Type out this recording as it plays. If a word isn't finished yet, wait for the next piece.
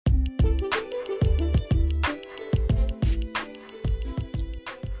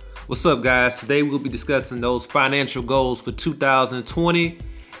What's up, guys? Today we'll be discussing those financial goals for 2020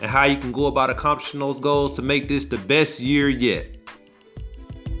 and how you can go about accomplishing those goals to make this the best year yet.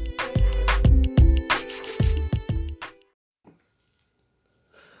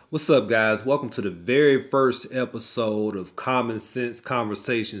 What's up, guys? Welcome to the very first episode of Common Sense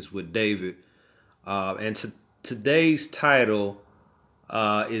Conversations with David. Today's title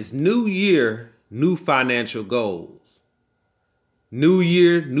is New Year, New Financial Goals. New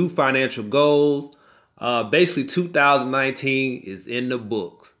year, new financial goals. Basically, 2019 is in the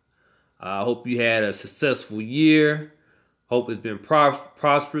books. I hope you had a successful year. Hope it's been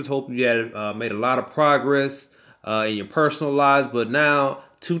prosperous. Hope you had made a lot of progress in your personal lives. But now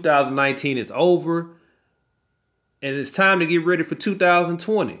 2019 is over, and it's time to get ready for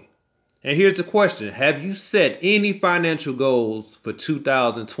 2020. And here's the question: have you set any financial goals for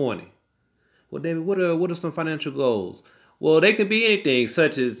 2020? Well, David, what are some financial goals? Well, they could be anything,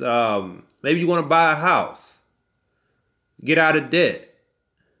 such as maybe you want to buy a house, get out of debt.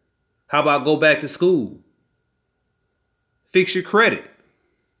 How about go back to school? Fix your credit.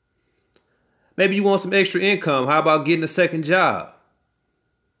 Maybe you want some extra income. How about getting a second job?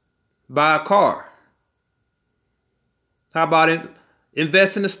 Buy a car. How about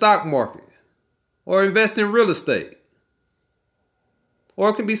invest in the stock market or invest in real estate?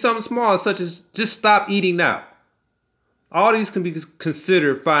 Or it can be something small, such as just stop eating out. All these can be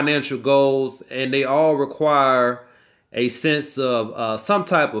considered financial goals, and they all require a sense of some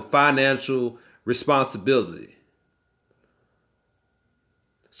type of financial responsibility.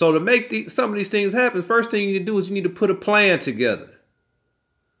 So to make some of these things happen, first thing you need to do is you need to put a plan together.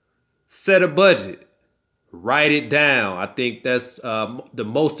 Set a budget. Write it down. I think that's the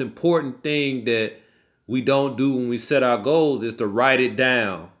most important thing that we don't do when we set our goals is to write it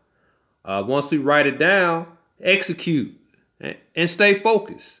down. Once we write it down, execute and stay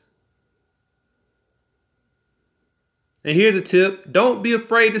focused. And here's a tip: don't be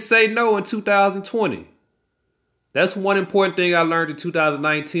afraid to say no in 2020. That's one important thing I learned in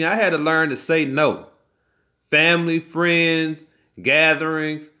 2019. I had to learn to say no. Family, friends,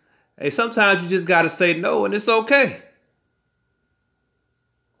 gatherings. Hey, sometimes you just got to say no, and it's okay.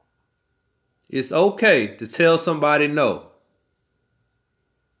 It's okay to tell somebody no.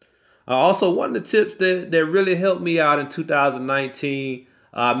 Also, one of the tips that really helped me out in 2019,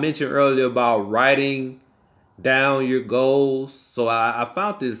 I mentioned earlier about writing down your goals. So I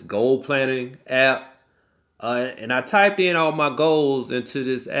found this goal planning app, and I typed in all my goals into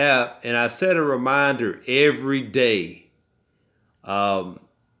this app, and I set a reminder every day.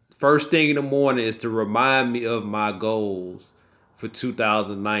 First thing in the morning is to remind me of my goals for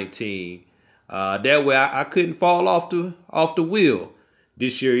 2019. That way I couldn't fall off the wheel.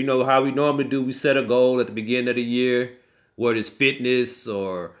 This year, you know how we normally do, we set a goal at the beginning of the year, whether it's fitness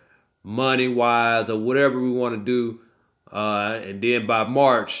or money-wise or whatever we want to do. And then by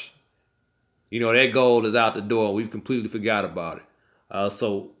March, that goal is out the door. We've completely forgot about it.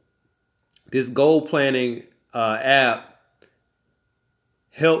 So this goal planning app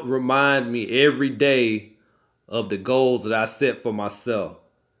helped remind me every day of the goals that I set for myself.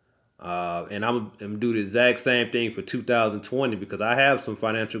 And I'm going to do the exact same thing for 2020 because I have some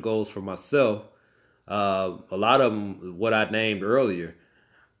financial goals for myself. A lot of them, what I named earlier.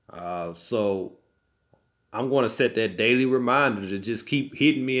 So I'm going to set that daily reminder to just keep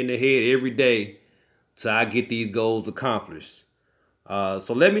hitting me in the head every day till I get these goals accomplished.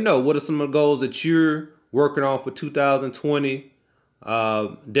 So let me know, what are some of the goals that you're working on for 2020?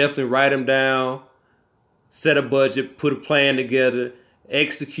 Definitely write them down, set a budget, put a plan together,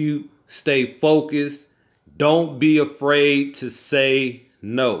 execute, stay focused. Don't be afraid to say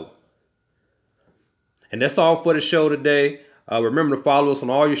no. And that's all for the show today. Remember to follow us on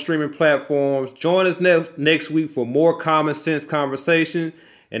all your streaming platforms. Join us next week for more common sense conversation,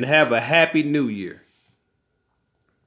 and have a happy new year.